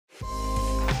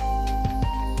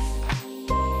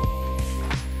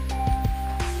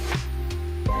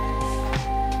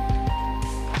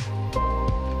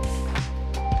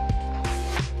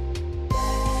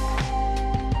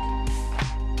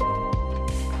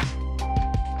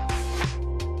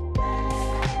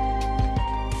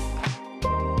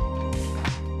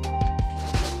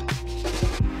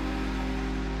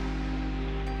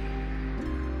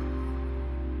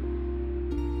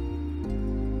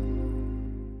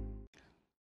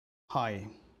Hi,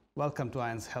 welcome to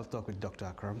IAN's Health Talk with Dr.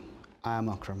 Akram. I am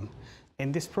Akram.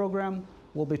 In this program,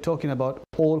 we'll be talking about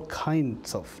all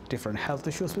kinds of different health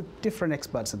issues with different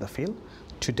experts in the field.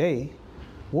 Today,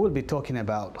 we'll be talking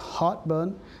about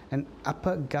heartburn and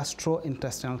upper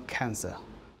gastrointestinal cancer.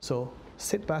 So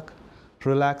sit back,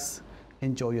 relax,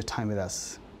 enjoy your time with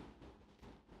us.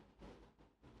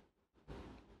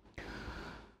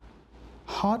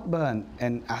 Heartburn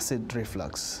and acid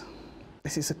reflux.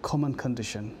 This is a common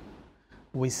condition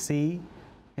we see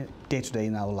day to day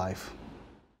in our life.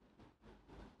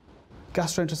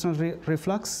 Gastrointestinal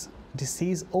reflux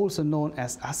disease, also known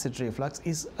as acid reflux,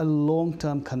 is a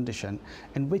long-term condition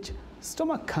in which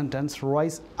stomach contents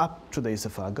rise up to the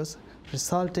esophagus,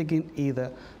 resulting in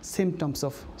either symptoms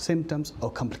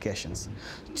or complications.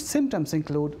 Symptoms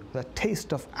include the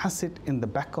taste of acid in the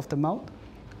back of the mouth,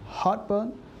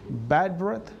 heartburn, bad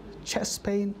breath, chest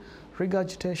pain,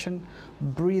 regurgitation,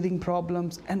 breathing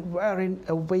problems, and wearing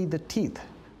away the teeth.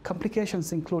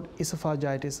 Complications include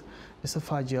esophagitis,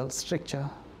 esophageal stricture,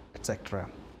 etc.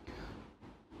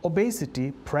 Obesity,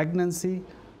 pregnancy,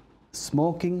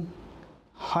 smoking,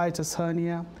 hiatus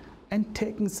hernia, and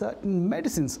taking certain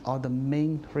medicines are the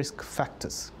main risk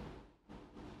factors.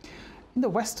 In the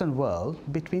Western world,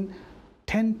 between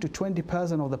 10 to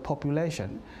 20% of the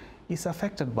population is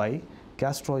affected by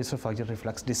gastroesophageal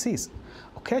reflux disease.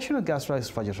 Occasional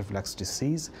gastroesophageal reflux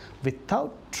disease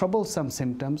without troublesome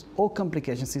symptoms or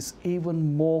complications is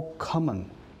even more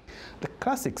common. The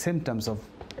classic symptoms of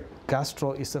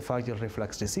gastroesophageal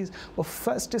reflux disease were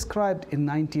first described in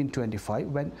 1925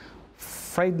 when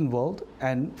Frydenwald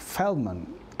and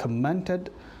Feldman commented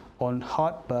on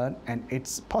heartburn and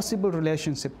its possible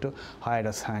relationship to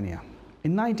hiatus hernia.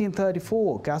 In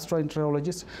 1934,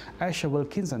 gastroenterologist Asher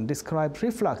Wilkinson described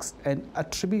reflux and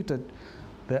attributed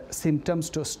the symptoms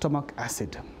to stomach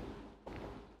acid.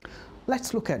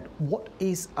 Let's look at what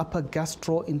is upper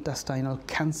gastrointestinal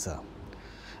cancer.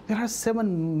 There are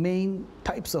 7 main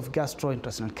types of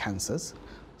gastrointestinal cancers,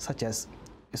 such as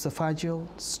esophageal,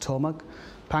 stomach,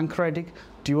 pancreatic,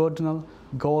 duodenal,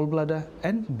 gallbladder,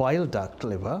 and bile duct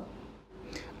liver,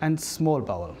 and small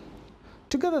bowel.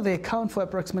 Together, they account for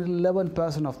approximately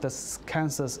 11% of the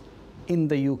cancers in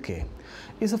the UK.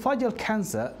 Esophageal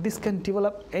cancer, this can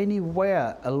develop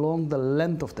anywhere along the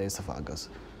length of the esophagus.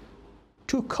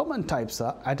 2 common types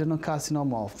are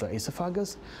adenocarcinoma of the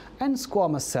esophagus and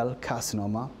squamous cell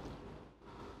carcinoma.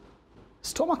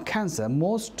 Stomach cancer.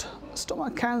 Most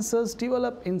stomach cancers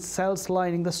develop in cells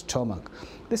lining the stomach.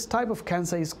 This type of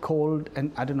cancer is called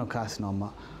an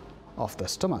adenocarcinoma of the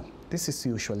stomach. This is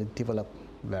usually developed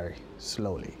very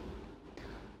slowly.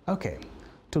 Okay,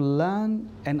 to learn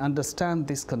and understand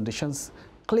these conditions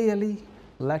clearly,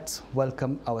 let's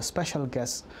welcome our special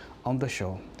guests on the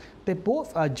show. They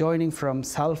both are joining from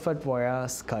Salford via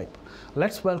Skype.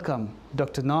 Let's welcome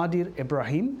Dr. Nadir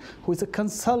Ibrahim, who is a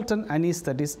consultant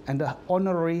anesthetist and an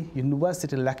honorary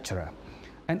university lecturer.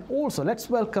 And also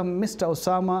let's welcome Mr.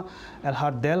 Osama El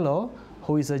Hardello,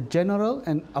 who is a general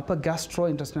and upper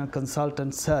gastrointestinal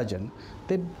consultant surgeon.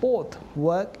 They both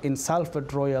work in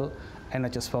Salford Royal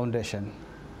NHS Foundation.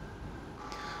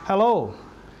 Hello,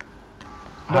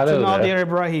 Dr. Nadir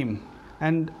Ibrahim.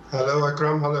 And hello,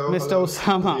 Akram. Hello, Mr. Hello.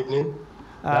 Osama. Good evening.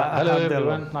 Hello,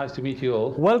 everyone. Nice to meet you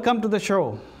all. Welcome to the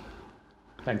show.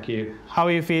 Thank you. How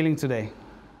are you feeling today?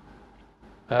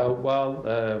 A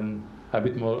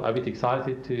bit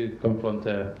excited to confront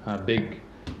a big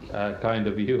kind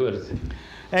of viewers.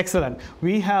 Excellent.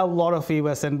 We have a lot of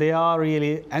viewers and they are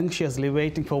really anxiously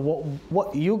waiting for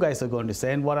what you guys are going to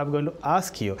say and what I'm going to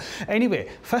ask you. Anyway,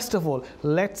 first of all,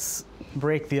 let's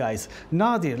break the ice.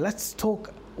 Nadir, let's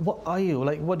talk. What are you?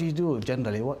 Like, what do you do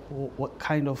generally? What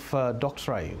kind of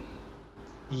doctor are you?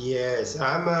 Yes,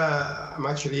 I'm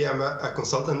a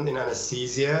consultant in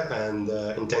anesthesia and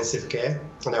intensive care,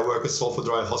 and I work at Salford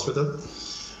Royal Hospital.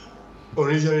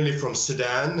 Originally from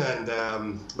Sudan, and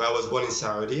I was born in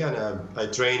Saudi, and I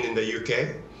trained in the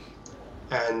UK,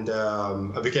 and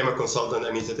I became a consultant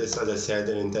anesthetist, as I said,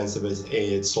 in intensivist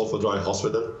at Salford Royal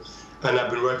Hospital, and I've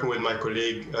been working with my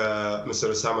colleague, Mr.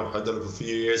 Osama Haddad, for a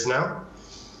few years now,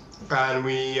 and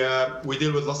we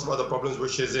deal with lots of other problems,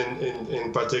 which is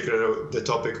in particular the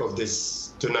topic of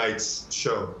this tonight's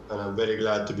show, and I'm very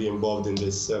glad to be involved in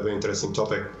this very interesting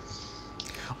topic.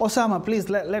 Osama, please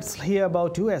let's hear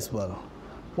about you as well.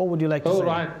 What would you like to say?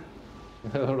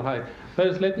 All right.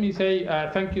 First, let me say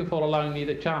thank you for allowing me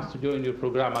the chance to join your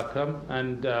program, Akram,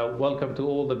 and welcome to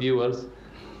all the viewers.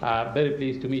 Very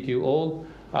pleased to meet you all.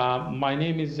 My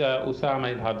name is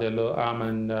Osama El Hardello. I'm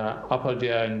an upper GI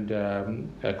and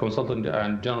consultant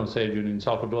and general surgeon in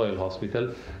Salford Royal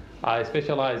Hospital. I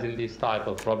specialize in this type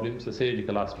of problems, the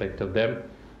surgical aspect of them,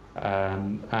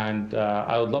 and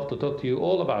I would love to talk to you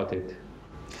all about it.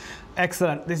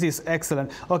 Excellent. This is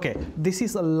excellent. Okay, this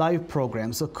is a live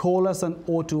program, so call us on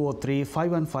 0203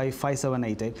 515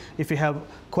 5788 if you have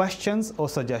questions or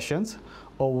suggestions,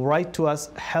 or write to us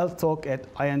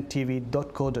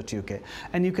healthtalk@intv.co.uk.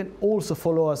 And you can also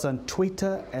follow us on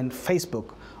Twitter and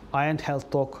Facebook, Iron Health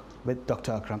Talk with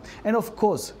Dr. Akram. And of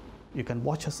course, you can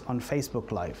watch us on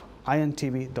Facebook Live,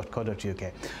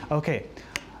 intv.co.uk. Okay.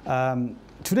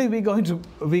 Today we're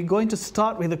going to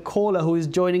start with a caller who is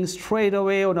joining straight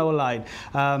away on our line.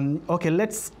 Okay,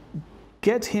 let's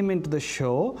get him into the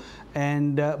show,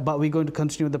 and but we're going to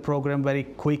continue the program very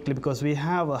quickly because we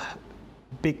have a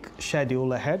big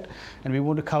schedule ahead and we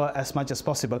want to cover as much as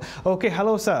possible. Okay,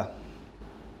 hello sir.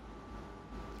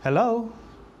 Hello.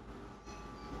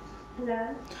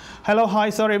 Hello. Hello, hi,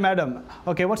 sorry madam.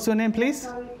 Okay, what's your name please?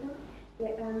 Sorry, sir.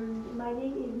 Yeah, my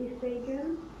name is Miss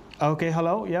Begum. Okay,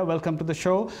 hello. Yeah, welcome to the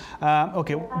show.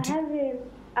 Okay.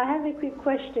 I have a quick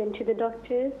question to the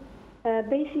doctors.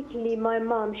 Basically, my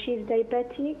mom, she's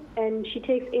diabetic and she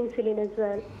takes insulin as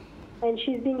well. And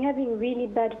she's been having really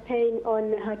bad pain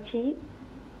on her teeth,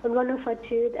 on one of her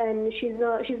teeth, and she's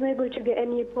not able to get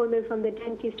any appointment from the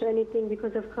dentist or anything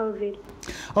because of COVID.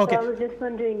 Okay. So I was just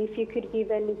wondering if you could give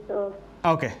any sort of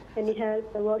any help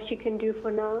or what she can do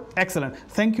for now. Excellent.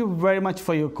 Thank you very much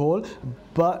for your call.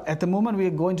 But at the moment, we are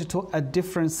going to talk a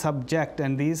different subject,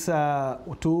 and these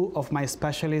two of my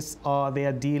specialists they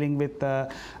are dealing with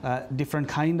different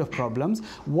kind of problems.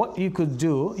 What you could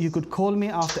do, you could call me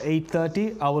after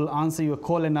 8:30. I will answer your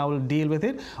call and I will deal with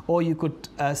it. Or you could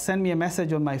send me a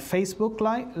message on my Facebook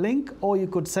link, or you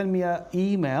could send me an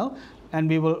email, and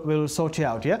we will sort you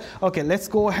out. Yeah. Okay. Let's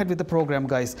go ahead with the program,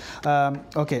 guys.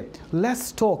 Okay.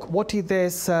 Let's talk. What is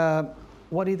this?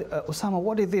 Osama?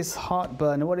 What is this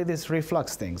heartburn? What is this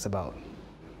reflux things about?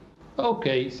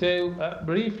 Okay. So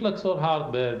reflux or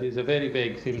heartburn is a very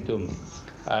vague symptom.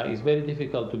 It's very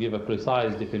difficult to give a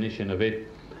precise definition of it.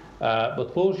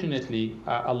 But fortunately,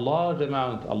 a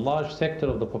large sector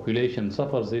of the population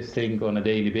suffers this thing on a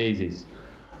daily basis.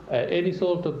 Any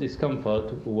sort of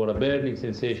discomfort or a burning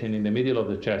sensation in the middle of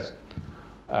the chest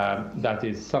that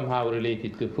is somehow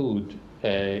related to food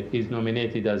is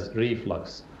nominated as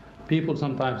reflux. People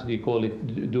sometimes do call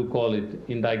it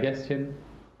indigestion.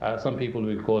 Some people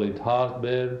will call it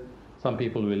heartburn. Some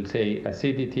people will say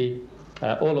acidity.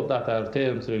 All of that are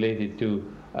terms related to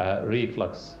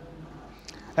reflux.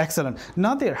 Excellent.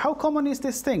 Nadir, how common is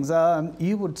these things?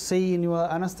 You would see in your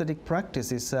anesthetic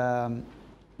practices,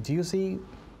 do you see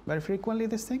very frequently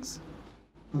these things?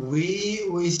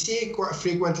 We see quite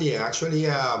frequently, actually.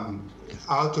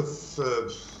 Out of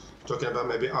talking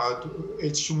about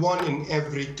it's 1 in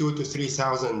every 2,000 to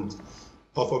 3,000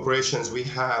 of operations we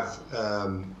have.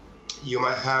 You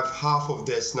might have half of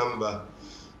this number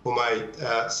who might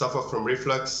suffer from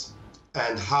reflux,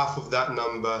 and half of that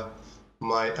number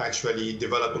might actually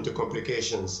develop into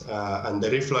complications. And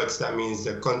the reflux, that means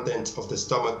the contents of the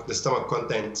stomach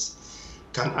contents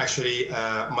can actually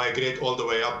migrate all the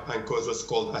way up and cause what's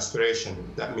called aspiration.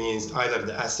 That means either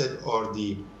the acid or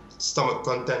the stomach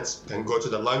contents can go to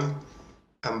the lung,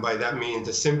 and by that means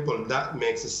that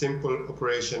makes a simple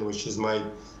operation, which might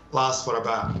last for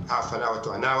about half an hour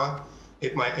to an hour.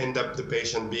 It might end up the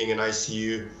patient being in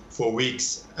ICU for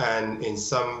weeks, and in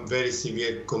some very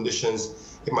severe conditions,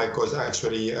 it might cause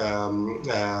actually,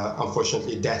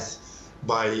 unfortunately, death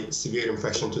by severe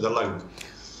infection to the lung.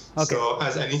 Okay. So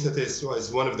as anesthetist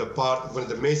was one of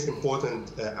the most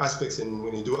important aspects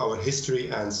when you do our history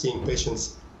and seeing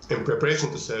patients in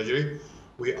preparation to surgery,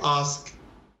 we ask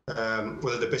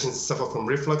whether the patients suffer from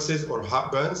refluxes or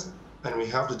heartburns, and we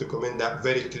have to document that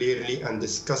very clearly and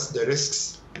discuss the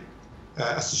risks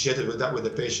associated with that with the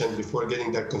patient before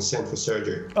getting their consent for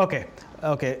surgery. Okay.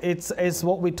 It's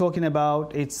what we're talking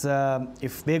about. It's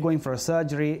if they're going for a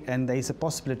surgery and there is a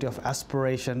possibility of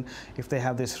aspiration if they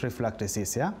have this reflux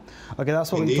disease. Yeah. Okay,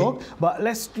 that's what we talk. But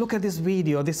let's look at this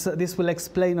video. This will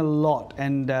explain a lot,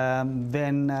 and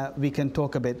then we can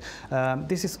talk a bit.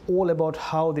 This is all about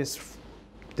how this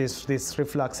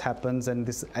reflux happens, and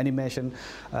this animation,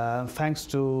 thanks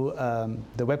to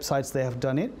the websites they have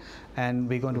done it, and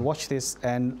we're going to watch this,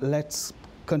 and let's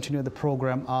continue the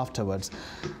program afterwards.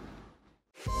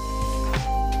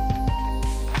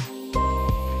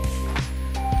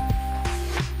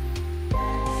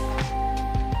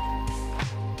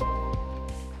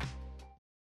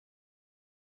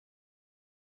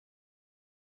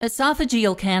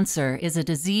 Esophageal cancer is a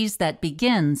disease that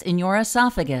begins in your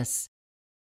esophagus.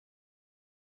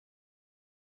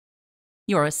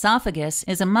 Your esophagus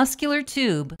is a muscular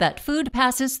tube that food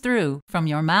passes through from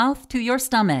your mouth to your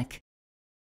stomach.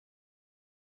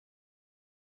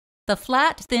 The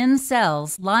flat, thin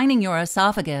cells lining your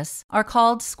esophagus are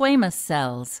called squamous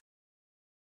cells.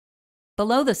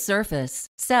 Below the surface,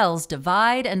 cells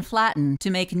divide and flatten to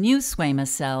make new squamous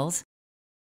cells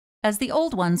as the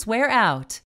old ones wear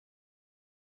out.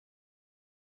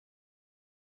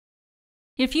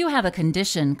 If you have a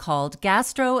condition called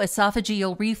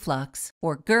gastroesophageal reflux,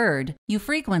 or GERD, you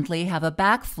frequently have a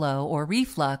backflow or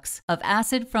reflux of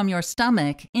acid from your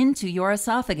stomach into your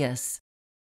esophagus.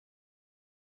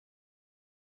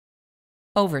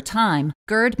 Over time,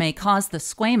 GERD may cause the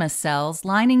squamous cells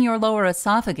lining your lower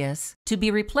esophagus to be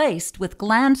replaced with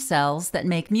gland cells that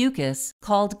make mucus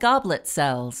called goblet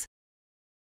cells.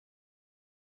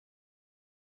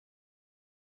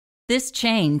 This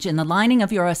change in the lining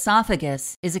of your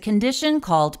esophagus is a condition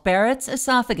called Barrett's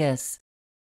esophagus.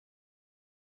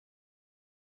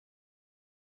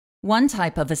 One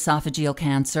type of esophageal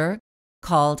cancer,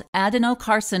 called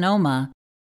adenocarcinoma,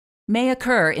 may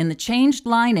occur in the changed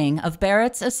lining of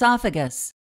Barrett's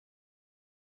esophagus.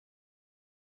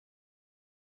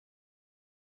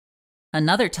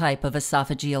 Another type of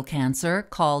esophageal cancer,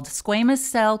 called squamous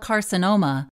cell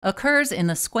carcinoma, occurs in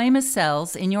the squamous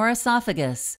cells in your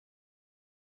esophagus.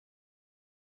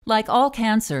 Like all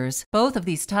cancers, both of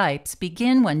these types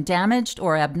begin when damaged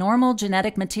or abnormal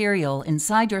genetic material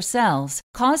inside your cells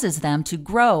causes them to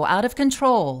grow out of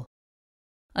control.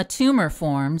 A tumor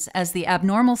forms as the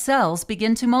abnormal cells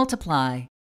begin to multiply.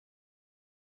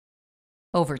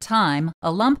 Over time,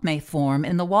 a lump may form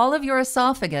in the wall of your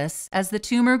esophagus as the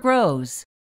tumor grows.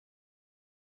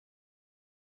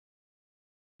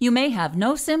 You may have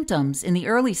no symptoms in the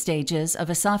early stages of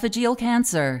esophageal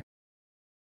cancer.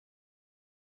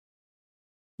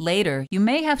 Later, you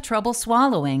may have trouble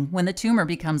swallowing when the tumor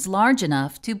becomes large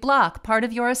enough to block part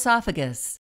of your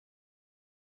esophagus.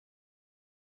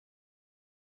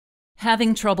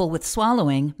 Having trouble with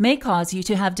swallowing may cause you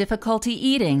to have difficulty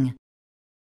eating.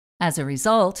 As a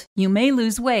result, you may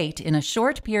lose weight in a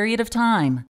short period of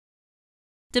time.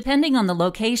 Depending on the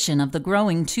location of the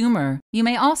growing tumor, you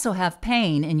may also have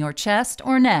pain in your chest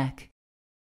or neck.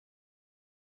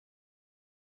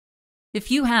 If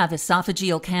you have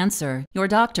esophageal cancer, your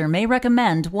doctor may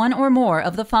recommend one or more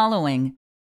of the following: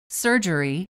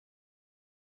 surgery,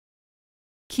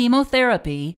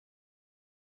 chemotherapy,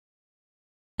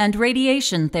 and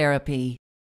radiation therapy.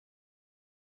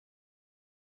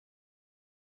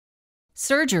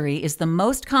 Surgery is the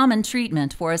most common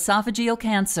treatment for esophageal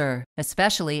cancer,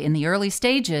 especially in the early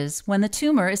stages when the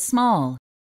tumor is small.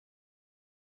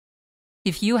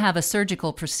 If you have a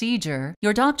surgical procedure,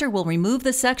 your doctor will remove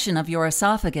the section of your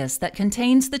esophagus that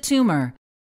contains the tumor,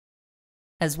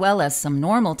 as well as some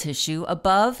normal tissue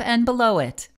above and below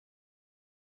it.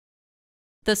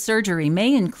 The surgery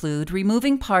may include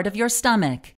removing part of your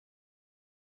stomach.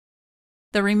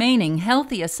 The remaining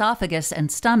healthy esophagus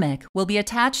and stomach will be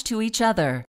attached to each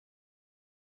other.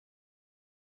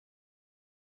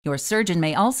 Your surgeon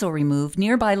may also remove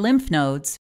nearby lymph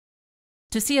nodes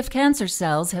to see if cancer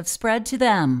cells have spread to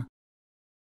them.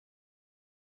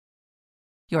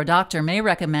 Your doctor may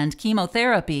recommend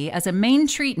chemotherapy as a main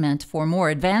treatment for more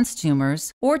advanced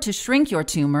tumors or to shrink your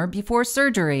tumor before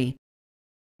surgery.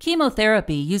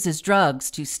 Chemotherapy uses drugs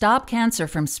to stop cancer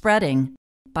from spreading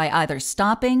by either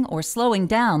stopping or slowing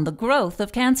down the growth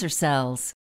of cancer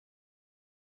cells.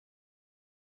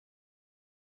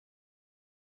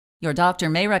 Your doctor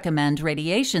may recommend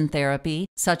radiation therapy,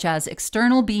 such as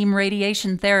external beam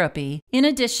radiation therapy, in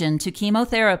addition to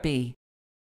chemotherapy.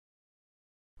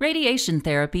 Radiation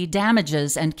therapy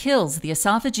damages and kills the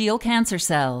esophageal cancer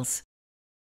cells.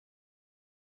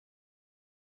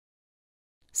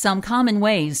 Some common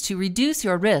ways to reduce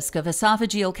your risk of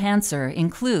esophageal cancer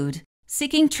include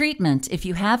seeking treatment if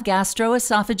you have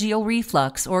gastroesophageal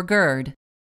reflux or GERD,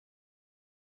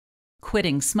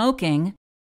 quitting smoking,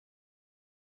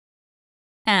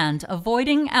 and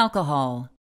avoiding alcohol.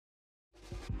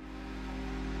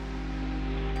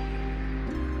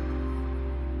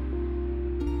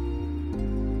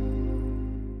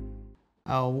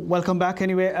 Welcome back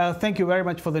anyway. Thank you very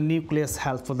much for the Nucleus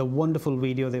Health for the wonderful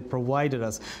video they provided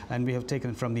us, and we have taken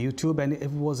it from YouTube, and it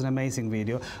was an amazing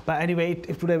video. But anyway,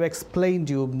 it would have explained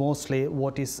you mostly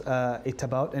what is it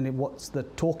about and what the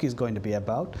talk is going to be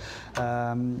about.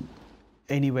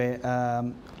 Anyway,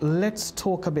 let's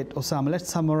talk a bit, Osama, let's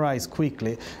summarize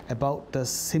quickly about the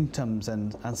symptoms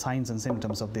and signs and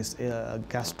symptoms of this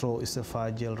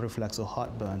gastroesophageal reflux or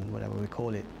heartburn, whatever we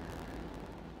call it.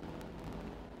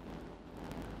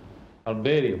 are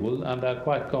variable and are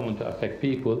quite common to affect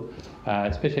people,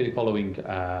 especially following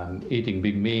eating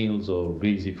big meals or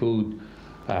greasy food,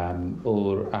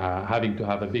 or having to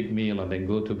have a big meal and then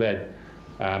go to bed.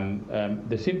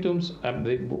 The symptoms,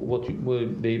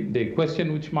 the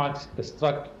question which might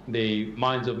struck the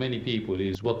minds of many people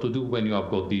is what to do when you have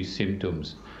got these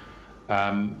symptoms.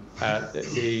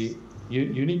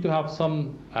 You need to have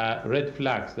some red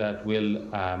flags that will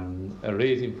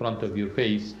raise in front of your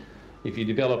face. If you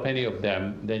develop any of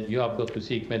them, then you have got to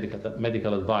seek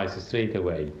medical advice straight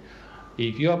away.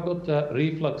 If you have got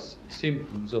reflux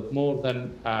symptoms of more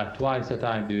than twice a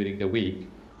time during the week,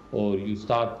 or you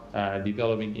start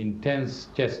developing intense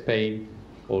chest pain,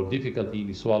 or difficulty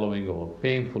in swallowing, or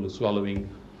painful swallowing,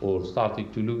 or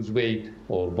starting to lose weight,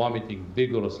 or vomiting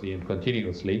vigorously and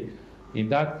continuously, in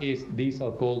that case, these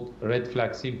are called red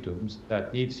flag symptoms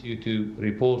that needs you to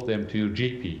report them to your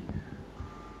GP.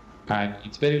 And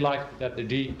it's very likely that the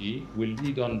GP will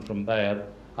lead on from there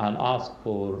and ask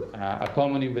for a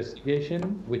common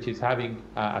investigation, which is having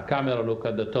a camera look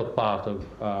at the top part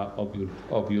of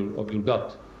your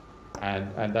gut,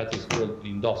 and that is called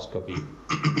endoscopy.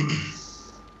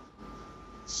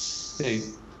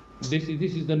 This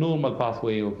is the normal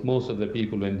pathway of most of the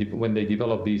people when they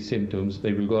develop these symptoms.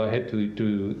 They will go ahead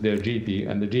to their GP,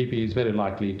 and the GP is very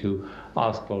likely to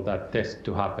ask for that test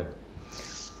to happen.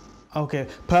 Okay,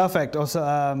 perfect. Also,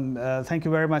 thank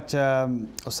you very much,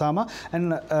 Osama. And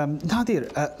Nadir,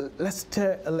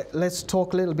 let's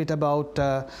talk a little bit about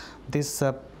this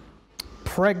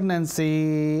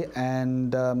pregnancy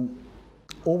and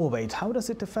overweight. How does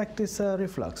it affect this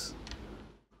reflux?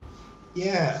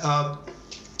 Yeah.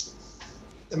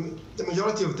 The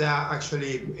majority of that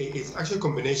actually is actually a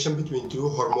combination between two,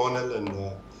 hormonal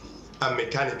and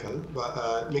mechanical, but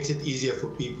it makes it easier for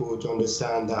people to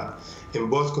understand that in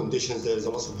both conditions there is a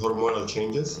lot of hormonal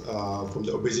changes from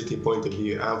the obesity point of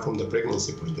view and from the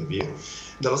pregnancy point of view.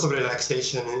 There's lots of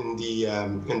relaxation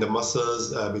in the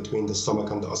muscles between the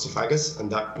stomach and the esophagus,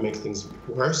 and that makes things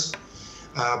worse.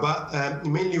 But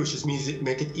mainly, which is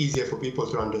make it easier for people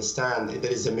to understand,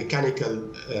 there is a mechanical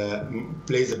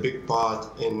plays a big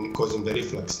part in causing the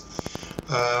reflux.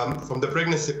 From the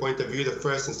pregnancy point of view, the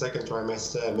first and second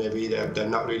trimester, maybe they're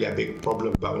not really a big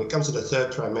problem. But when it comes to the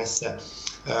third trimester,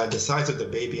 the size of the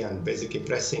baby and basically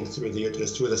pressing through the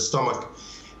uterus, through the stomach,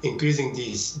 increasing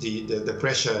the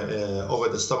pressure over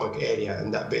the stomach area,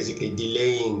 and that basically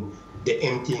delaying the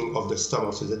emptying of the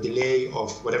stomach, so the delay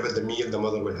of whatever the meal the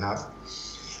mother will have.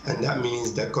 And that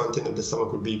means the content of the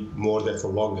stomach will be more there for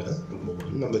longer.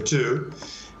 Number two,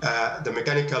 the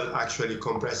mechanical actually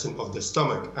compression of the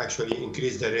stomach actually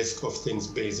increase the risk of things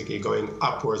basically going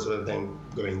upwards rather than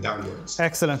going downwards.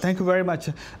 Excellent, thank you very much.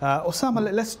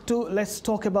 Osama, let's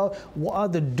talk about what are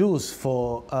the do's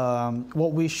for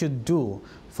what we should do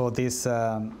for this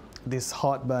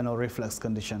heartburn or reflux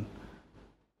condition.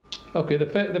 Okay, the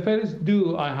first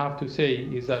do I have to say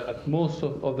is that most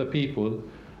of the people,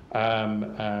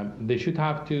 they should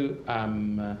have to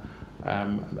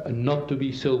not to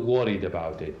be so worried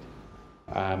about it.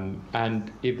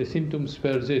 And if the symptoms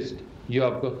persist, you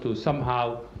have got to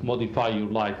somehow modify your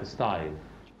lifestyle,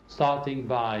 starting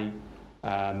by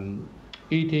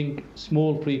eating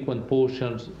small frequent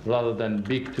portions rather than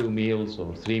big 2 meals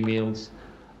or 3 meals.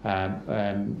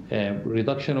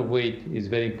 Reduction of weight is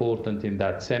very important in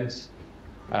that sense.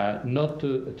 Try not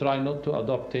to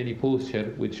adopt any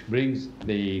posture which brings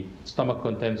the stomach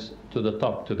contents to the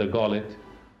top, to the gullet,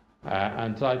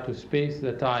 and try to space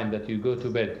the time that you go to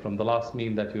bed from the last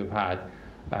meal that you've had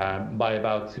by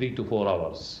about 3 to 4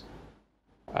 hours.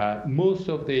 Most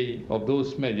of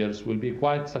those measures will be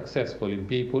quite successful in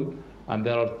people, and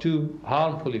there are 2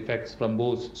 harmful effects from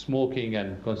both smoking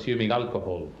and consuming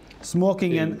alcohol.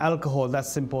 Smoking and alcohol,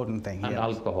 that's the important thing. And yes.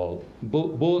 alcohol.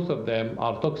 Both of them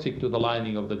are toxic to the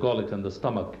lining of the gullet and the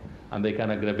stomach, and they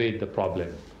can aggravate the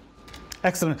problem.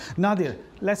 Excellent. Nadir,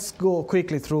 let's go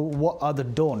quickly through what are the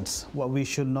don'ts, what we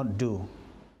should not do.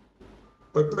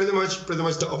 Well, pretty much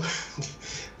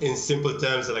in simple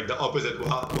terms, like the opposite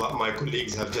what my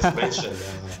colleagues have just mentioned.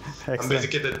 And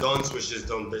basically the don'ts, which is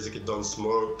don't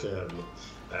smoke,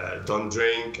 don't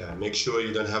drink, make sure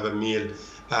you don't have a meal,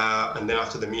 and then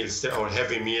after the meal, or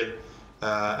heavy meal,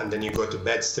 and then you go to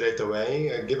bed straight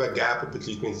away. Give a gap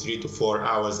between 3 to 4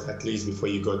 hours at least before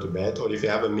you go to bed. Or if you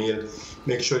have a meal,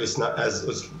 make sure it's not, as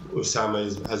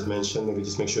Osama has mentioned, maybe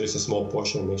just make sure it's a small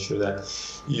portion. Make sure that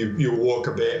you walk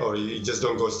a bit, or you just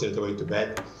don't go straight away to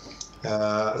bed,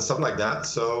 and stuff like that.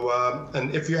 So,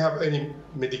 and if you have any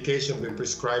medication been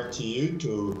prescribed to you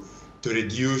to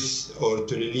reduce or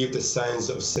to relieve the signs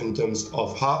of symptoms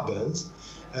of heartburns,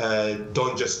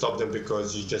 don't just stop them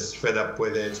because you just fed up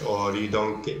with it or you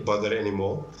don't get bothered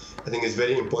anymore. I think it's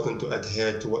very important to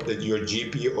adhere to what your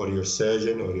GP or your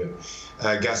surgeon or your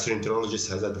gastroenterologist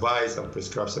has advised and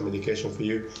prescribed some medication for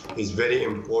you. It's very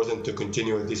important to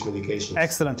continue with this medication.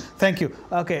 Excellent. Thank you.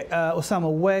 Okay,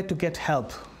 Osama, where to get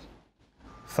help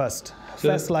first? So,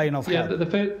 first line of help.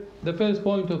 The first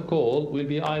point of call will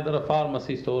be either a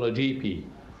pharmacist or a GP.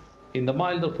 In the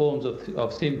milder forms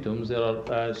of symptoms, there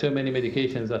are so many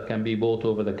medications that can be bought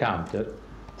over the counter,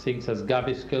 things as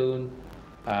Gaviscon,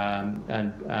 and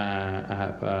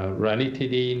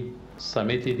ranitidine,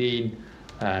 cimetidine,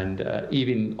 and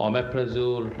even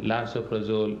omeprazole,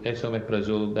 lansoprazole,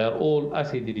 esomeprazole. They are all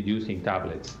acid-reducing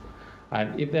tablets.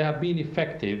 And if they have been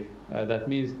effective, that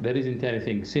means there isn't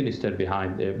anything sinister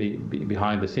behind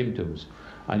the symptoms,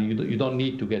 and you don't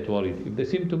need to get worried. If the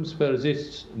symptoms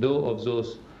persist, though, of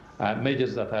those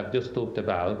measures that I've just talked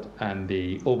about and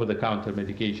the over-the-counter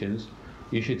medications,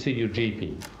 you should see your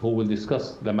GP, who will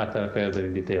discuss the matter further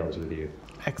in details with you.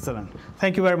 Excellent.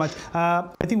 Thank you very much. I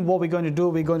think what we're going to do,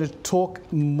 we're going to talk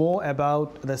more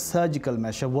about the surgical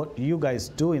measure, what you guys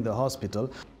do in the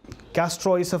hospital.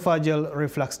 Gastroesophageal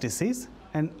reflux disease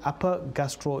and upper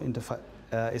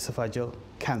gastroesophageal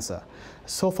cancer.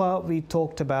 So far, we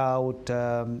talked about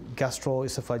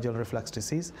gastroesophageal reflux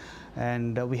disease,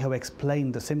 and we have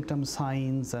explained the symptoms,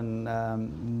 signs, and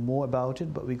more about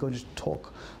it, but we're going to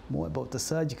talk more about the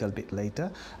surgical bit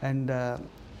later. And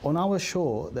on our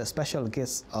show, the special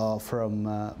guests are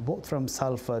from both from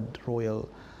Salford Royal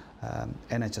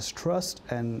NHS Trust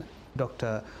and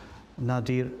Dr.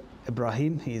 Nadir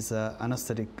Ibrahim. He's an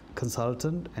anesthetic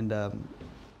consultant and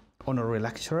honorary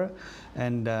lecturer,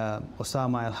 and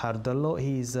Osama Al Hardallo,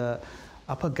 he's a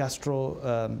upper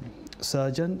gastro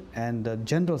surgeon and a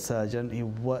general surgeon.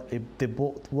 They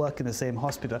both work in the same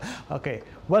hospital. Okay,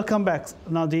 welcome back,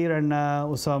 Nadir and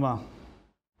Osama.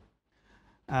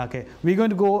 Okay, we're going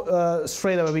to go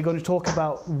straight away. We're going to talk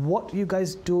about what you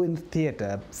guys do in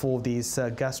theatre for these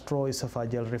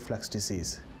gastroesophageal reflux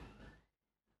disease.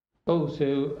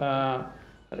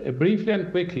 Briefly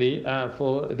and quickly,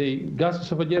 for the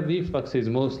gastroesophageal reflux is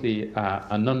mostly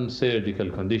a non-surgical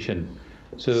condition.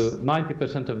 So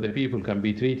 90% of the people can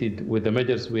be treated with the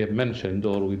measures we have mentioned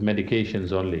or with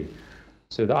medications only.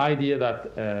 So the idea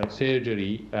that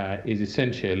surgery is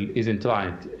essential isn't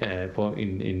right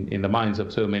in the minds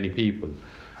of so many people.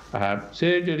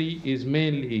 Surgery is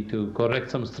mainly to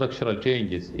correct some structural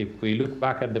changes. If we look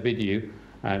back at the video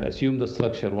and assume the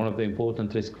structure, one of the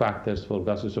important risk factors for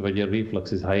gastroesophageal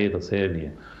reflux is hiatus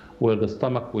hernia, where the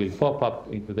stomach will pop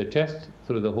up into the chest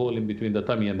through the hole in between the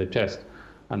tummy and the chest.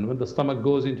 And when the stomach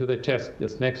goes into the chest,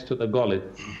 just next to the gullet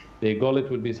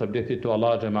will be subjected to a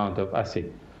large amount of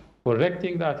acid.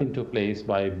 Correcting that into place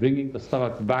by bringing the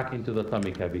stomach back into the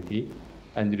tummy cavity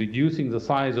and reducing the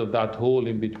size of that hole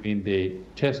in between the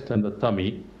chest and the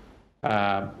tummy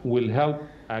will help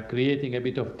creating a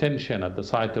bit of tension at the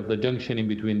site of the junction in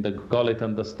between the gullet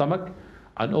and the stomach,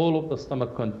 and all of the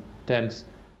stomach contents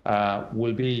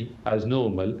will be as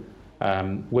normal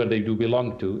where they do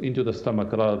belong to, into the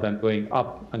stomach, rather than going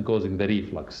up and causing the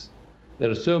reflux.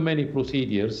 There are so many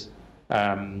procedures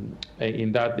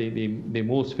in that the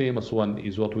most famous one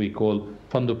is what we call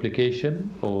fundoplication,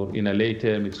 or in a lay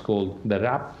term it's called the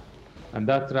wrap, and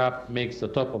that wrap makes the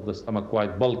top of the stomach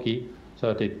quite bulky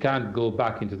so that it can't go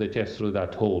back into the chest through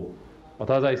that hole.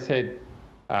 But as I said,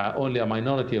 only a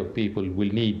minority of people will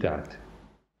need that.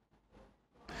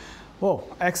 Oh,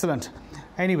 excellent.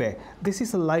 Anyway, this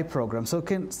is a live program, so you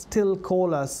can still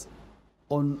call us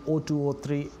on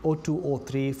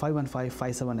 0203 515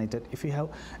 5788 if you have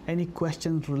any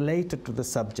questions related to the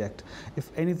subject.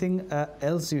 If anything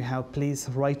else you have, please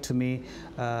write to me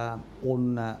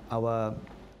on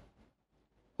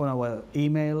our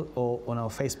email or on our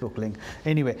Facebook link.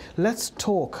 Anyway, let's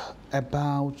talk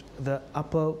about the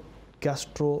upper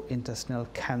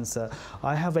gastrointestinal cancer.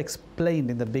 I have explained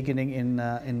in the beginning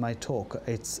in my talk,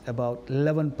 it's about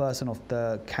 11% of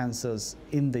the cancers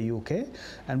in the UK,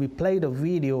 and we played a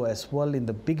video as well in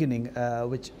the beginning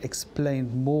which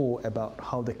explained more about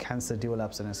how the cancer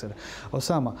develops and etc.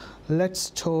 Osama, let's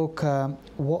talk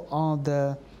what are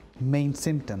the main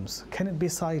symptoms. Can it be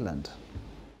silent?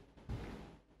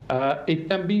 It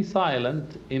can be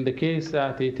silent in the case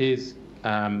that it is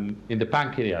in the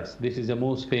pancreas. This is the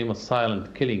most famous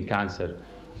silent killing cancer,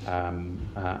 and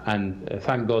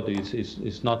thank God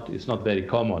it's not very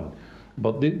common.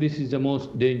 But this is the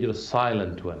most dangerous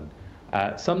silent one.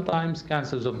 Sometimes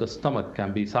cancers of the stomach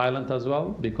can be silent as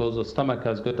well, because the stomach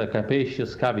has got a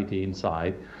capacious cavity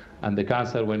inside, and the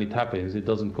cancer, when it happens, it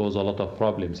doesn't cause a lot of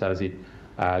problems as it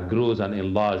grows and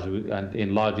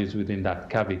enlarges within that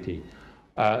cavity.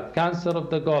 Cancer of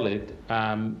the gullet,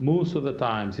 most of the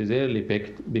times is early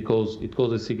picked because it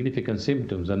causes significant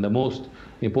symptoms, and the most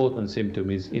important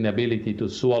symptom is inability to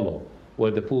swallow,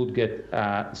 where the food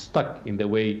gets stuck in the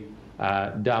way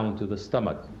down to the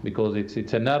stomach, because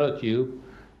it's a narrow tube.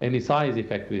 Any size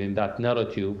effect within that narrow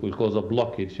tube will cause a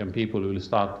blockage, and people will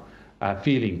start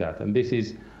feeling that. And this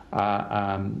is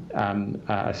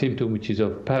a symptom which is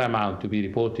of paramount to be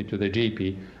reported to the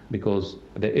GP, because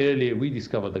the earlier we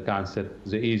discover the cancer,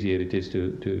 the easier it is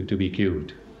to be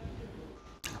cured.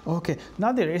 Okay.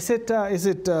 Nadir, is it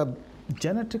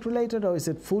genetic related, or is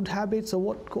it food habits, or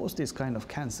what caused this kind of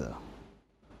cancer?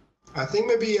 I think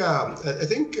maybe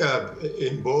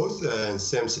in both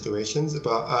same situations,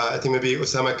 but I think maybe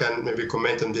Osama can maybe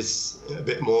comment on this a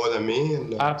bit more than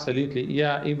me. Absolutely,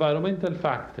 yeah. Environmental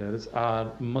factors are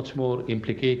much more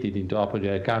implicated into upper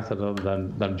GI cancer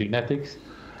than genetics.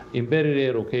 In very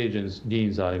rare occasions,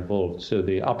 genes are involved. So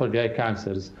the upper GI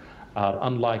cancers are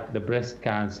unlike the breast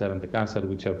cancer and the cancer,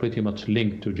 which are pretty much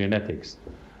linked to genetics.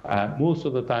 Most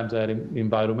of the times are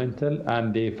environmental,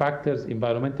 and the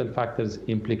environmental factors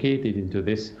implicated into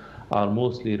this are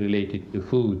mostly related to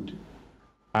food.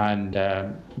 And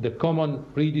the common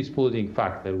predisposing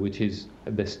factor, which is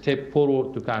the step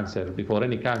forward to cancer before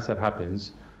any cancer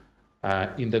happens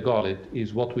in the gullet,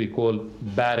 is what we call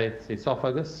Barrett's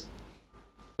esophagus.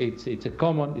 It's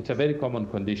a very common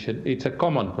condition. It's a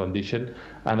common condition,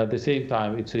 and at the same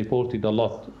time, it's reported a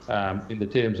lot in the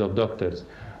terms of doctors.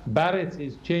 Barrett's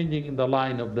is changing in the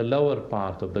line of the lower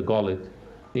part of the gullet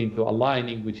into a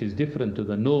lining which is different to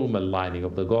the normal lining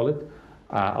of the gullet,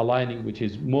 a lining which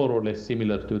is more or less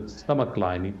similar to the stomach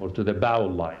lining or to the bowel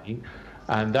lining.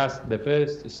 And that's the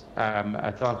first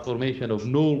a transformation of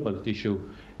normal tissue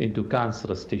into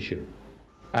cancerous tissue.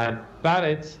 And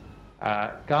Barrett's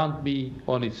can't be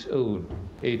on its own.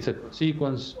 It's a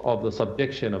sequence of the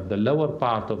subjection of the lower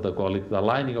part of the gullet, the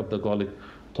lining of the gullet,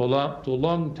 to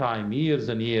long time, years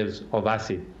and years of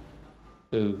acid.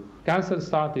 So cancer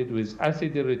started with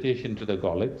acid irritation to the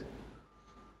gullet,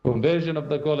 conversion of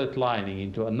the gullet lining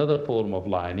into another form of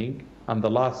lining, and the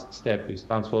last step is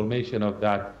transformation of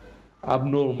that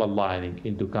abnormal lining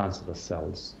into cancerous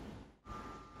cells.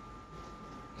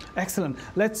 Excellent.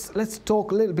 Let's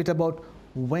talk a little bit about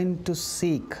when to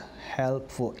seek help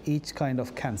for each kind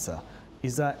of cancer.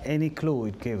 Is there any clue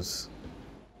it gives?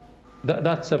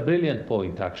 That's a brilliant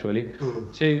point, actually.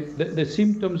 So the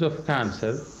symptoms of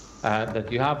cancer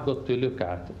that you have got to look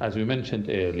at, as we mentioned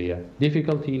earlier,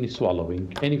 difficulty in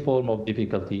swallowing, any form of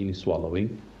difficulty in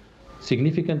swallowing,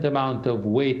 significant amount of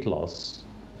weight loss,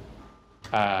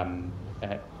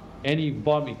 any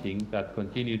vomiting that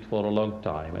continued for a long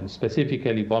time, and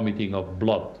specifically vomiting of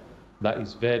blood, that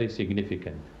is very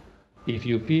significant. If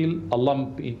you feel a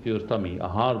lump into your tummy, a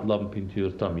hard lump into your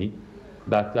tummy,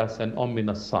 that's an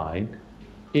ominous sign.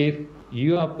 If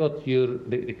you have got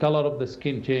the color of the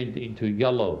skin changed into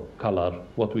yellow color,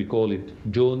 what we call it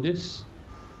jaundice,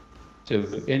 so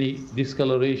any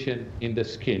discoloration in the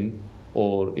skin,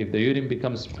 or if the urine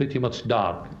becomes pretty much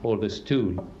dark, or the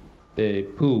stool, the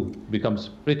poo becomes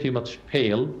pretty much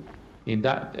pale, in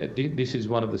that this is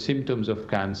one of the symptoms of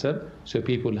cancer. So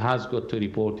people has got to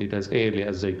report it as early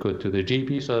as they could to the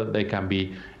GP, so that they can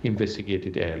be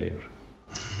investigated earlier.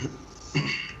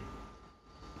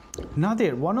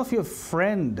 Nadir, one of your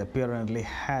friend apparently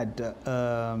had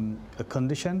a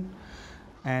condition,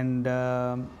 and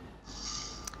that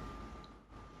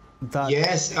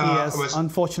yes, he has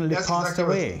unfortunately passed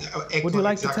away. Would you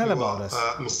like to tell about us?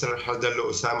 Mr.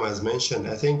 Hardallo Osama has mentioned.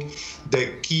 I think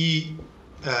the key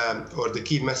or the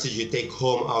key message you take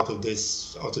home out of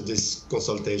this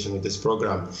consultation, of this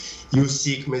program, you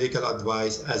seek medical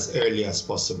advice as early as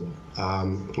possible.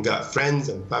 Got friends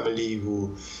and family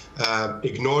who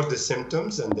ignored the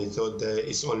symptoms, and they thought that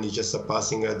it's only just a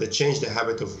passing. They changed the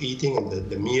habit of eating and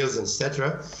the meals,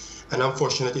 etc. And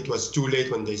unfortunately, it was too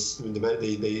late when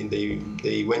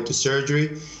they went to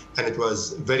surgery, and it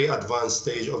was very advanced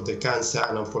stage of the cancer,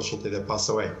 and unfortunately, they passed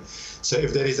away. So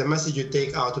if there is a message you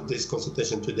take out of this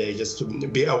consultation today, just to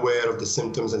be aware of the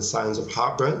symptoms and signs of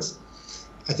heartburns.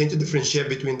 I think to differentiate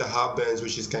between the heartburns,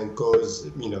 which can cause,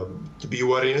 to be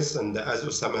worrying, and as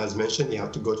Osama has mentioned, you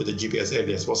have to go to the GP as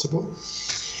early as possible.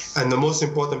 And the most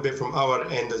important bit from our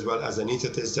end as well as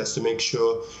anesthetist, just to make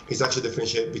sure is actually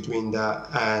differentiate between that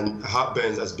and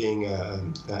heartburns as being a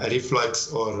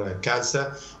reflux or a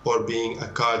cancer, or being a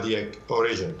cardiac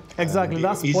origin. Exactly,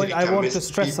 that's the point I want to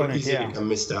stress on it. Easily can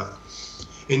miss that.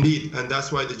 Indeed, and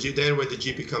that's why there where the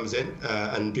GP comes in,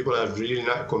 and people are really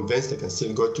not convinced, they can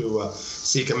still go to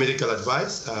seek a medical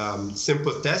advice.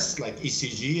 Simple tests like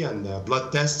ECG and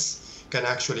blood tests can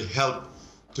actually help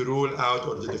to rule out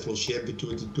or to differentiate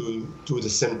between the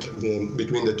symptom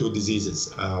between the two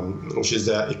diseases, which is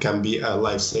it can be a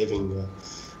life-saving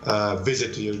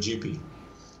visit to your GP.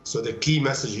 So the key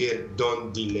message here: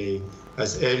 don't delay.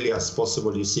 As early as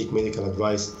possible, you seek medical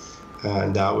advice,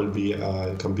 and that will be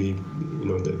can be,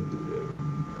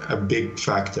 a big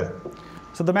factor.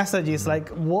 So the message is like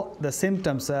what the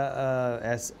symptoms,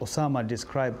 as Osama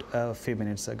described a few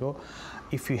minutes ago.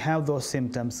 If you have those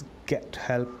symptoms, get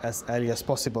help as early as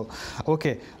possible.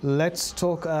 Okay, let's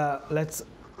talk.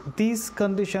 These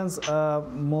conditions are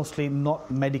mostly not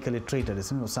medically treated,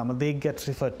 isn't it, Osama? They get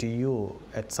referred to you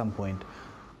at some point.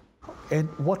 At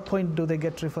what point do they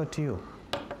get referred to you?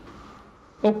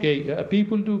 Okay,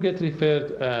 people do get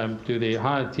referred to the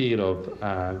higher tier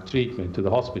of treatment, to the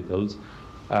hospitals,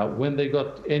 when they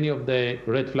got any of the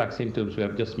red flag symptoms we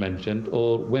have just mentioned,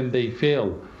 or when they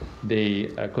fail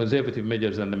the conservative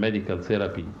measures and the medical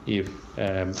therapy. If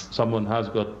someone has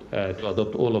got to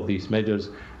adopt all of these measures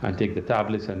and take the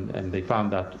tablets and they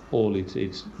found that all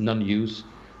it's non-use,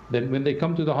 then when they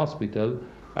come to the hospital,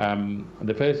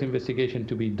 the first investigation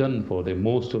to be done for them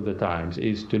most of the times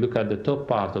is to look at the top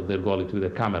part of their gullet with a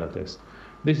camera test.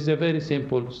 This is a very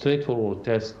simple, straightforward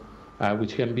test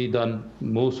which can be done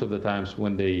most of the times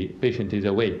when the patient is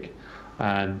awake.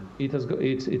 And there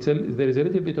is a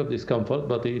little bit of discomfort,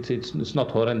 but it's not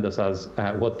horrendous as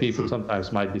what people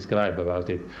sometimes might describe about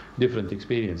it, different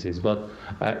experiences. But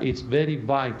it's very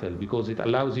vital because it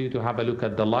allows you to have a look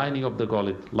at the lining of the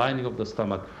gullet, lining of the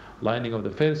stomach, lining of the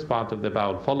first part of the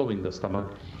bowel following the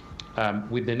stomach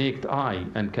with the naked eye,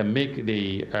 and can make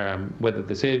the whether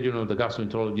the surgeon or the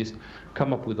gastroenterologist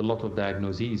come up with a lot of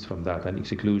diagnoses from that and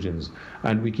exclusions.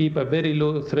 And we keep a very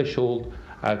low threshold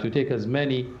to take as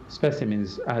many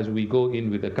specimens as we go in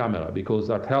with the camera, because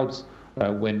that helps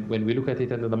when we look at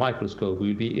it under the microscope,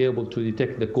 we'll be able to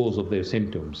detect the cause of their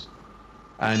symptoms.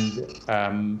 And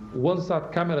once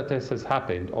that camera test has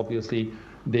happened, obviously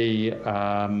the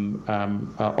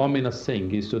ominous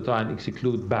thing is to try and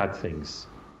exclude bad things.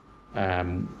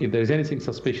 If there is anything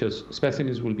suspicious,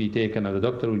 specimens will be taken and the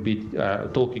doctor will be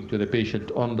talking to the patient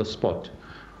on the spot,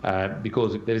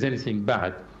 because if there is anything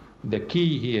bad, the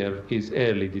key here is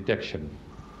early detection.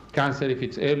 Cancer, if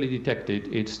it's early detected,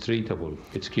 it's treatable,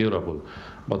 it's curable.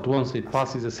 But once it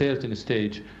passes a certain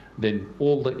stage, then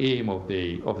all the aim of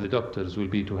the doctors will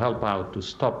be to help out to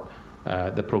stop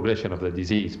the progression of the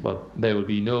disease, but there will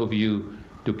be no view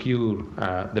to cure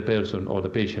the person or the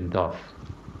patient off.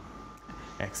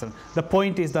 Excellent. The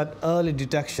point is that early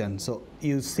detection, so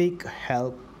you seek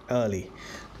help early.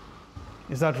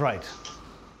 Is that right?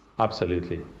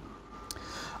 Absolutely.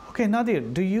 Okay, Nadir,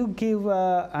 do you give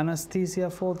anesthesia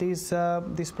for these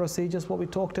procedures, what we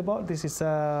talked about? This is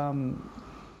the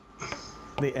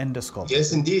endoscope.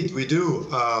 Yes, indeed, we do.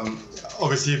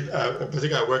 Obviously, in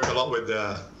particular, I work a lot with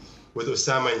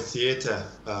Osama in theater.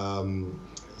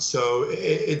 So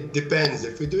it depends.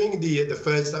 If we're doing the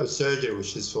first type of surgery,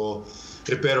 which is for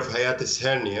repair of hiatus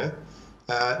hernia,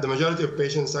 the majority of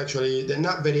patients actually, they're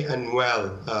not very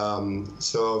unwell.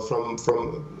 So from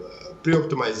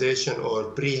pre-optimization or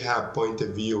prehab point of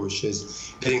view, which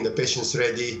is getting the patients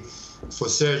ready for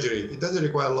surgery, it doesn't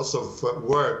require lots of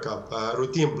workup,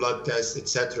 routine blood tests,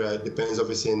 etc. It depends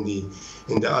obviously in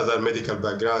the other medical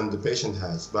background the patient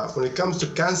has. But when it comes to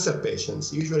cancer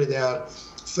patients, usually they are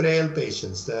frail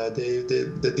patients.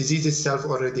 The disease itself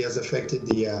already has affected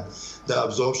the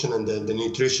absorption and the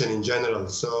nutrition in general.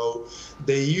 So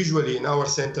they usually, in our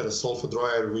center, Salford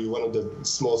Royal, we're one of the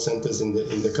small centers in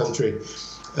the country,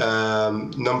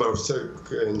 in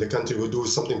the country who do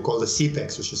something called the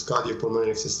CPEX, which is cardiopulmonary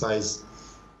exercise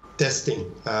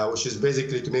testing, which is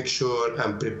basically to make sure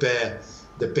and prepare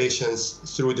the patients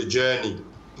through the journey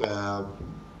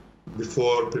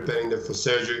before preparing them for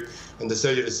surgery. And the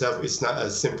surgery itself is not a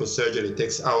simple surgery. It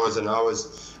takes hours and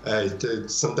hours.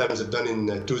 Sometimes it's done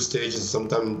in 2 stages,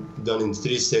 sometimes done in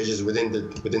 3 stages within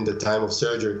the time of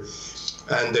surgery.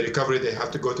 And the recovery, they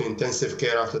have to go to intensive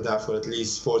care after that for at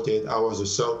least 48 hours or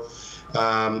so.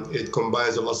 It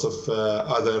combines a lot of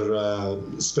other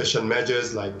special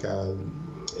measures like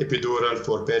epidural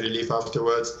for pain relief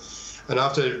afterwards. And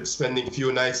after spending a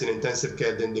few nights in intensive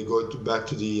care, then they go back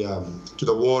to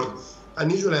the ward.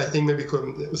 And usually, I think maybe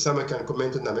Osama can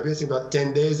comment on that. Maybe I think about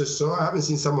 10 days or so. I haven't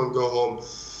seen someone go home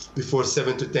before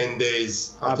 7 to 10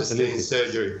 days after staying in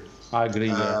surgery. I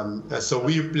agree. So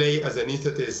we play as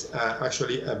anesthetists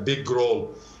actually a big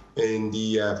role in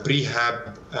the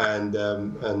prehab and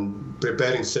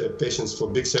preparing patients for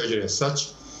big surgery as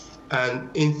such, and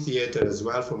in theater as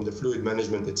well, from the fluid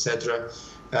management, etc.,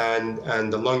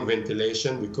 and the lung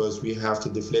ventilation, because we have to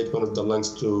deflate one of the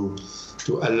lungs to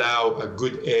allow a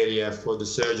good area for the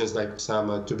surgeons like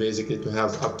Osama to basically to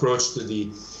have approach to the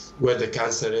where the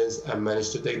cancer is and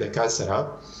manage to take the cancer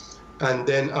out. And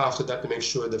then after that, to make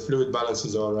sure the fluid balance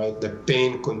is all right, the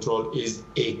pain control is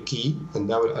a key, and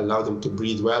that will allow them to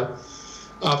breathe well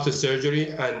after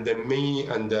surgery. And the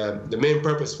main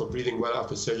purpose for breathing well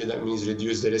after surgery, that means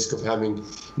reduce the risk of having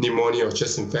pneumonia or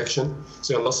chest infection.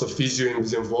 So lots of physio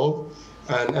is involved.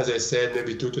 And as I said,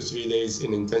 maybe 2 to 3 days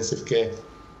in intensive care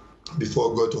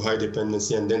before go to high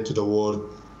dependency, and then to the ward,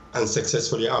 and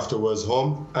successfully afterwards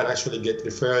home, and actually get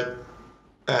referred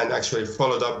and actually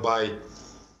followed up by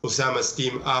Osama's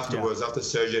team afterwards, after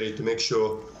surgery, to make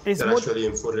sure they're actually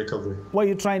in full recovery. What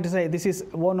you're trying to say, this is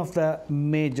one of the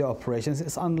major operations.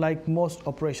 It's unlike most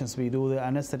operations we do, the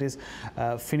anesthetist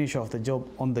finish off the job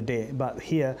on the day. But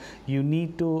here, you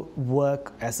need to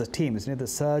work as a team. Isn't it? The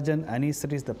surgeon,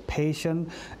 anesthetist, the patient,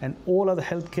 and all other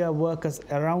healthcare workers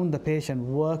around the patient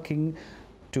working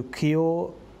to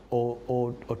cure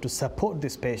or to support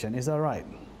this patient. Is that right?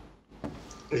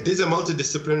 It is a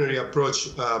multidisciplinary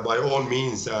approach by all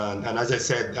means, and as I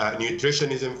said,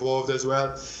 nutrition is involved as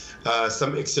well.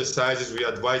 Some exercises, we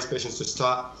advise patients to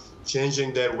start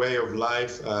changing their way of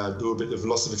life, do a bit of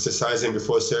lots of exercising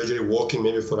before surgery, walking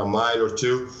maybe for a mile or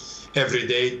two every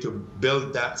day to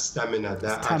build that stamina,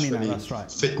 actually that's right.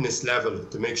 fitness level,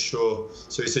 to make sure.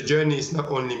 So it's a journey. It's not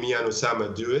only me and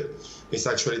Osama do it. It's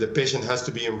actually the patient has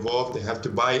to be involved. They have to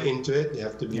buy into it. They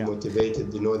have to be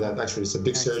motivated. You know that actually it's a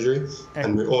big surgery,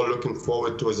 and we're all looking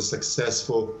forward towards a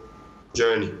successful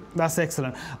journey. That's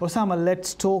excellent. Osama,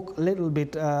 let's talk a little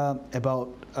bit about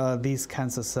these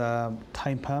cancers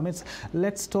time permits.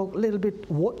 Let's talk a little bit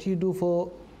what you do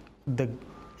for the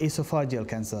esophageal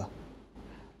cancer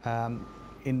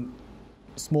in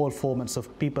small formats so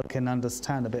people can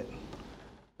understand a bit.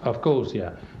 Of course,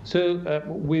 yeah. So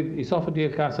with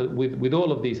esophageal cancer, with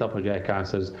all of these esophageal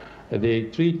cancers, the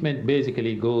treatment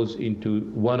basically goes into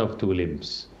one of two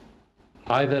limbs,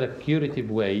 either a curative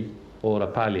way or a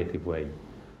palliative way.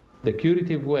 The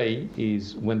curative way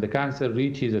is when the cancer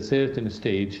reaches a certain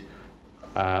stage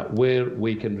where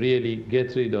we can really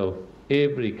get rid of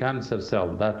every cancer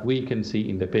cell that we can see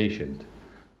in the patient.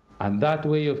 And that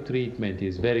way of treatment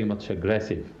is very much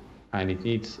aggressive, and it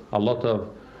needs a lot of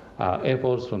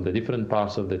efforts from the different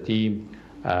parts of the team,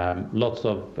 lots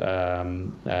of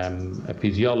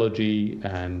physiology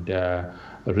and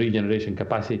regeneration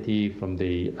capacity from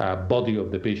the body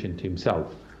of the patient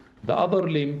himself. The other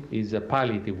limb is a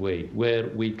palliative way, where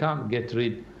we can't get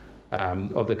rid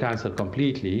of the cancer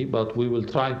completely, but we will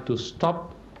try to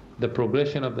stop the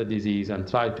progression of the disease and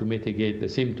try to mitigate the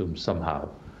symptoms somehow.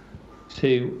 So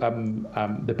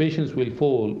the patients will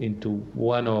fall into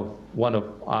one of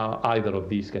either of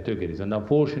these categories. And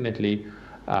unfortunately,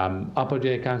 upper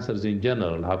GI cancers in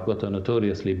general have got a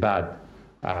notoriously bad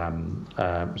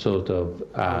sort of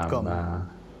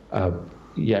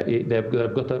they've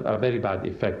got a very bad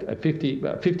effect.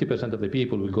 50% of the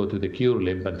people will go to the cure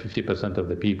limb, and 50% of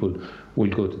the people will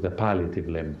go to the palliative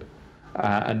limb.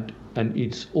 And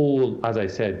it's all, as I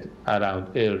said, around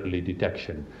early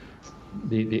detection.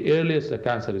 The earliest the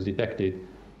cancer is detected,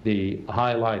 the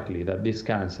high likely that this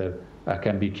cancer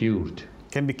can be cured.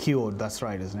 Can be cured, that's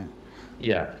right, isn't it?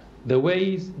 Yeah. The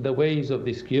ways of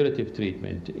this curative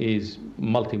treatment is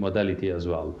multimodality as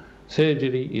well.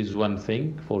 Surgery is one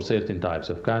thing for certain types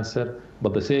of cancer,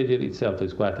 but the surgery itself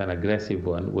is quite an aggressive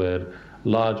one, where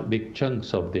big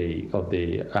chunks of the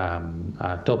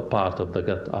top part of the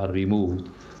gut are removed,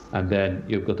 and then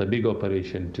you've got a big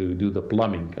operation to do the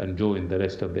plumbing and join the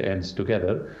rest of the ends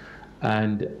together.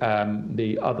 And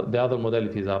the other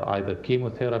modalities are either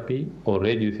chemotherapy or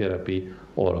radiotherapy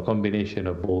or a combination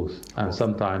of both. And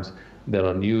sometimes there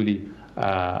are newly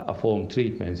formed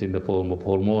treatments in the form of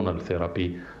hormonal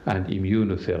therapy and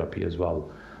immunotherapy as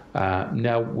well.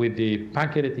 Now, with the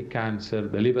pancreatic cancer,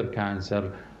 the liver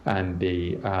cancer, and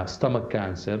the stomach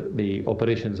cancer, the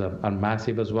operations are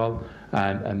massive as well,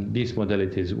 and these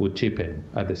modalities would chip in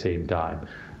at the same time.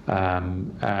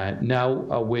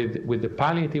 Now, with the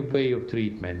palliative way of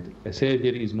treatment,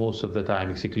 surgery is most of the time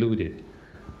excluded.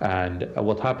 And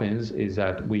what happens is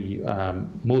that we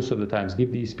most of the times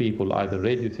give these people either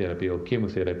radiotherapy or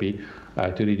chemotherapy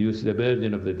to reduce the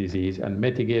burden of the disease and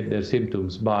mitigate their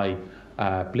symptoms by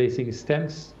placing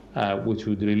stents, which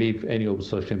would relieve any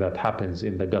obstruction that happens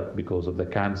in the gut because of the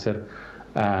cancer,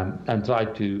 and try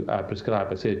to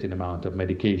prescribe a certain amount of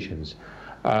medications.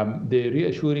 The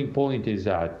reassuring point is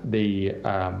that the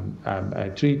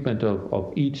treatment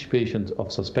of each patient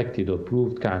of suspected or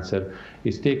proved cancer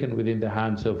is taken within the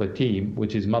hands of a team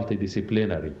which is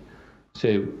multidisciplinary.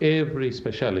 So every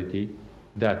specialty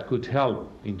that could help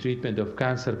in treatment of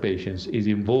cancer patients is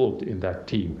involved in that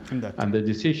team. And the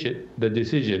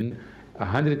decision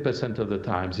 100% of the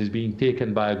times is being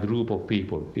taken by a group of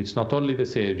people. It's not only the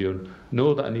surgeon,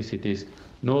 nor the anesthetist,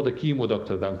 nor the chemo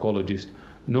doctor, the oncologist,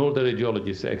 nor the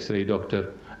radiologist, the X-ray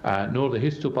doctor, nor the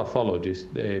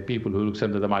histopathologist, the people who looks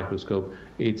under the microscope.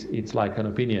 It's like an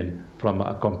opinion from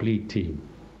a complete team.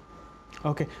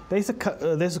 Okay, there's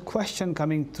a question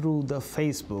coming through the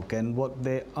Facebook, and what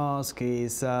they ask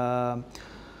is,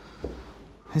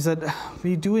 he said,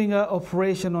 we're doing an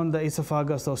operation on the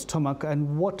esophagus or stomach,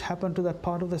 and what happened to that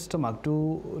part of the stomach?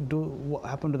 What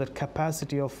happened to that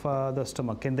capacity of the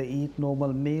stomach? Can they eat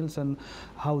normal meals, and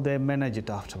how they manage it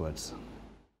afterwards?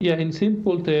 Yeah, in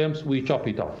simple terms, we chop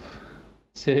it off.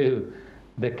 So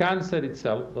the cancer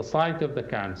itself, the site of the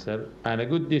cancer, and a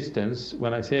good distance,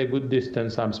 when I say a good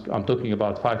distance, I'm talking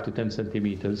about 5 to 10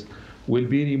 centimeters, will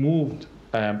be removed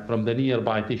from the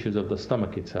nearby tissues of the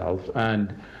stomach itself,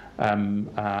 and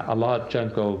a large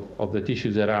chunk of the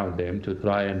tissues around them to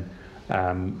try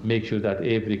and make sure that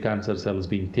every cancer cell is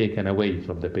being taken away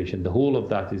from the patient. The whole of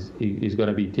that is going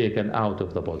to be taken out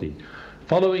of the body.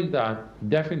 Following that,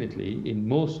 definitely,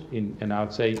 and I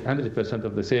would say 100%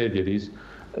 of the surgeries,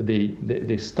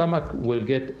 the stomach will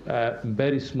get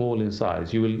very small in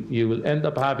size. You will end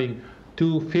up having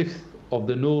 2/5 of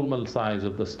the normal size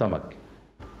of the stomach.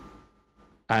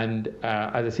 And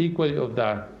as a sequel of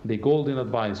that, the golden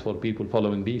advice for people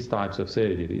following these types of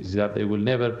surgeries is that they will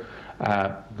never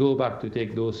go back to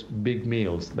take those big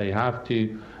meals. They have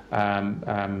to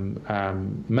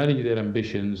manage their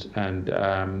ambitions and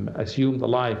assume the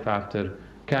life after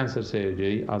cancer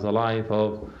surgery as a life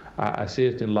of a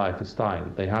certain lifestyle.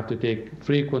 They have to take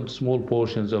frequent small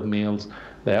portions of meals.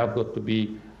 They have got to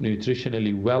be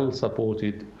nutritionally well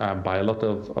supported by a lot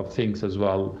of things as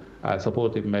well,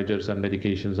 supportive measures and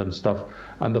medications and stuff.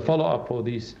 And the follow-up for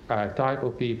these type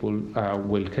of people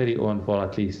will carry on for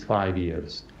at least 5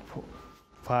 years.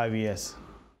 5 years.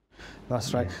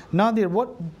 That's right. Nadir,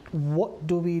 what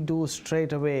do we do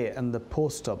straight away in the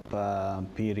post-op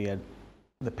period?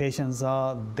 The patients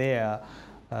are there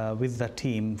with the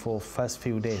team for first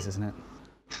few days, isn't it?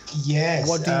 Yes.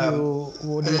 What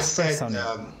do you stress on it?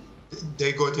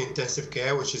 They go to intensive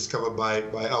care, which is covered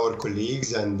by our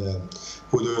colleagues and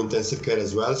who do intensive care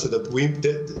as well. So that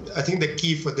I think the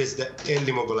key for this, the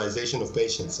early mobilization of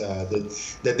patients.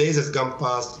 The days has gone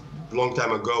past a long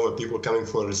time ago where people coming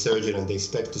for a surgery and they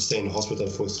expect to stay in the hospital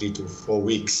for 3 to 4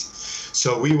 weeks.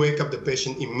 So we wake up the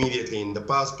patient immediately. In the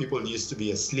past, people used to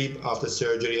be asleep after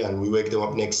surgery and we wake them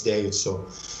up next day or so.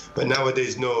 But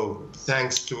nowadays, no,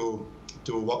 thanks to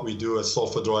what we do at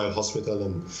Salford Royal Hospital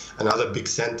and other big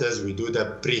centers, we do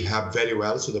the prehab very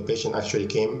well. So the patient actually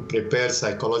came prepared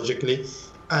psychologically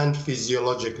and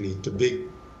physiologically to big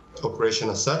operation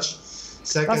as such.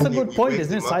 Secondly, that's a good point,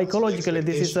 isn't it? Psychologically,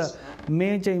 this is a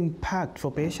major impact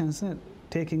for patients, isn't it?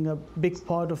 Taking a big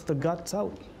part of the guts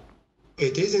out.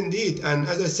 It is indeed. And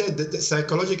as I said, the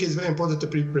psychologically is very important to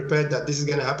be prepared that this is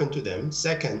going to happen to them.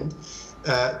 Second,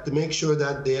 to make sure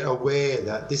that they're aware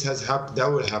that this has happened, that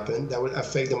will happen, that will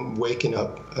affect them waking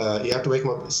up. You have to wake them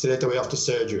up straight away after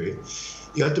surgery.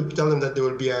 You have to tell them that there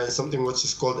will be something which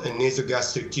is called a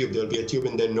nasogastric tube. There will be a tube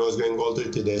in their nose going all the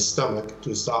way to their stomach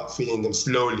to start feeding them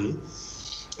slowly.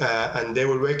 And they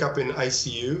will wake up in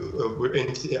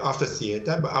ICU after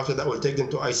theater, but after that we'll take them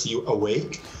to ICU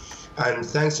awake. And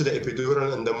thanks to the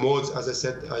epidural and the modes, as I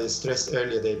said, I stressed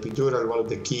earlier, the epidural, one of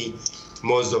the key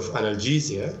modes of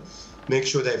analgesia, make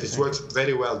sure that if it works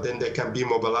very well, then they can be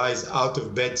mobilized out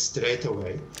of bed straight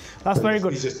away. That's very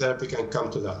good. Physiotherapy can come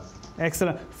to that.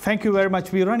 Excellent. Thank you very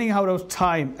much. We're running out of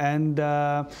time, and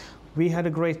we had a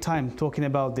great time talking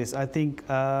about this. I think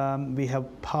we have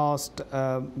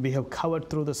covered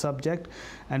through the subject,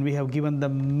 and we have given the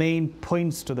main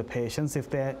points to the patients. If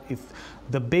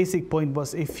the basic point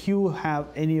was, if you have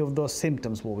any of those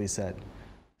symptoms, what we said,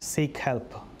 seek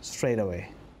help straight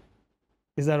away.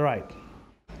 Is that right?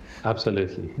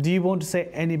 Absolutely. Do you want to say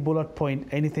any bullet point,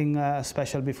 anything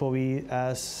special before we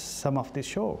sum up this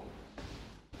show?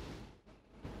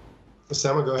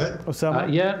 Osama, go ahead.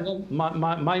 Osama? Yeah, well,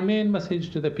 my main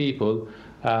message to the people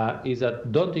is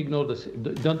that don't ignore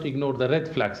the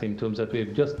red flag symptoms that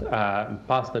we've just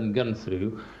passed and gone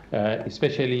through,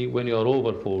 especially when you're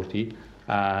over 40.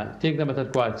 Take the matter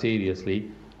quite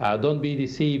seriously. Don't be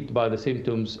deceived by the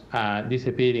symptoms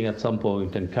disappearing at some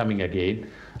point and coming again.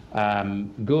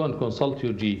 Go and consult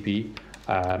your GP.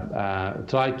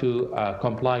 try to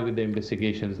comply with the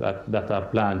investigations that are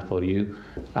planned for you,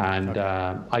 and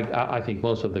I think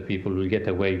most of the people will get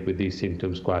away with these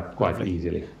symptoms quite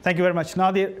easily. Thank you very much.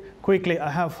 Nadir, quickly, I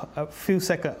have a few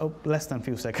seconds, less than a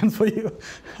few seconds for you.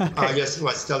 I just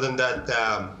must tell them that,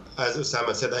 as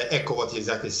Osama said, I echo what he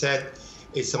exactly said.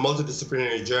 It's a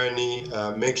multidisciplinary journey.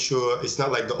 Make sure it's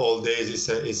not like the old days.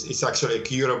 It's actually a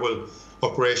curable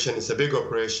operation. It's a big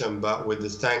operation, but with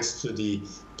this, thanks to the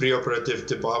preoperative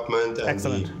department and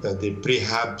the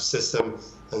prehab system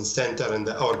and center and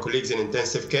our colleagues in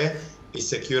intensive care,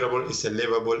 it's a curable, it's a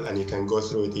livable, and you can go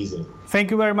through it easily.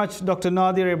 Thank you very much, Dr.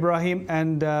 Nadir Ibrahim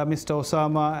and Mr.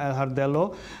 Osama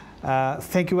Al-Hardello.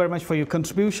 Thank you very much for your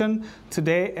contribution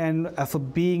today and for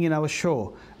being in our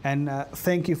show. And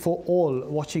thank you for all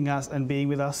watching us and being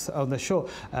with us on the show.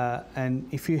 And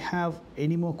if you have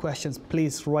any more questions,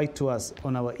 please write to us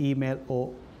on our email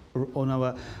or on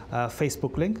our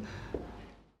Facebook link.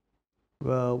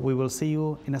 We will see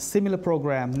you in a similar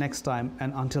program next time.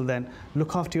 And until then,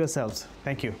 look after yourselves.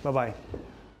 Thank you. Bye-bye.